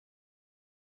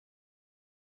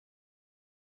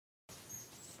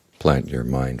Plant your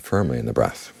mind firmly in the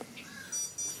breath.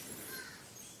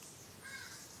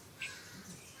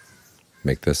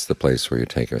 Make this the place where you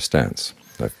take your stance.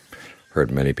 I've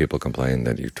heard many people complain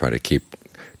that you try to keep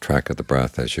track of the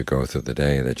breath as you go through the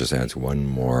day. That just adds one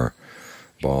more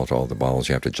ball to all the balls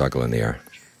you have to juggle in the air.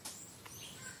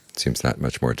 It seems that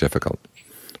much more difficult.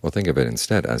 Well, think of it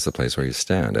instead as the place where you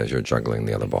stand as you're juggling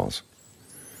the other balls.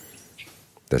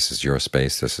 This is your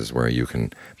space. This is where you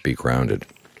can be grounded.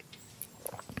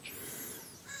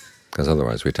 Because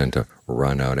otherwise we tend to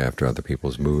run out after other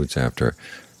people's moods, after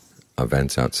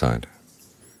events outside.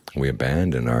 We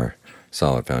abandon our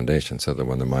solid foundation so that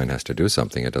when the mind has to do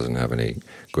something, it doesn't have any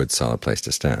good solid place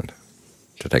to stand,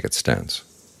 to take its stance.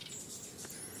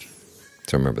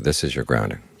 So remember, this is your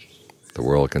grounding. The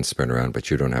world can spin around,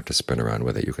 but you don't have to spin around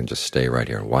with it. You can just stay right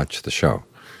here and watch the show.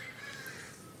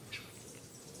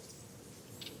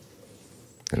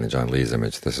 And in John Lee's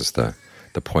image, this is the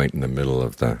point in the middle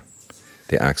of the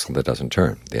axle that doesn't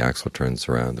turn. The axle turns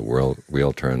around, the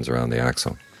wheel turns around the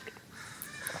axle.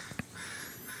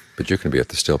 But you can be at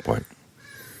the still point.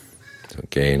 So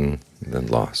gain, then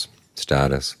loss.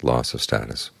 Status, loss of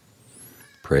status.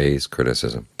 Praise,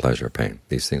 criticism, pleasure, pain.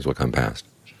 These things will come past.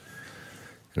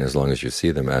 And as long as you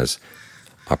see them as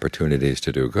opportunities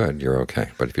to do good, you're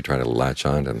okay. But if you try to latch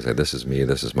on to them and say, this is me,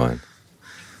 this is mine,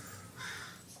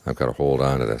 I've got to hold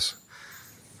on to this,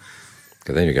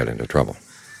 because then you get into trouble.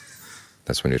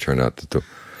 That's when you turn out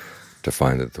to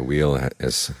find that the wheel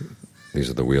these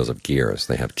are the wheels of gears.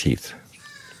 They have teeth.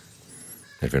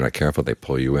 If you're not careful, they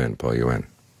pull you in, pull you in.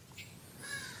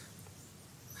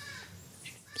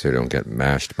 So you don't get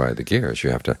mashed by the gears. You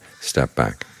have to step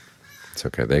back. It's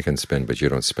okay, they can spin, but you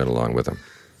don't spin along with them.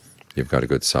 You've got a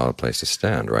good solid place to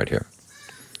stand right here.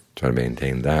 Try to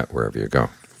maintain that wherever you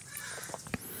go.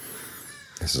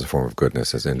 This is a form of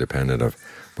goodness. It's independent of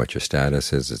what your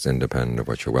status is. It's independent of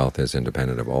what your wealth is,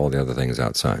 independent of all the other things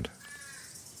outside.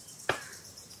 But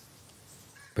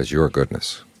it's your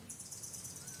goodness.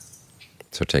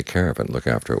 So take care of it and look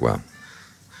after it well.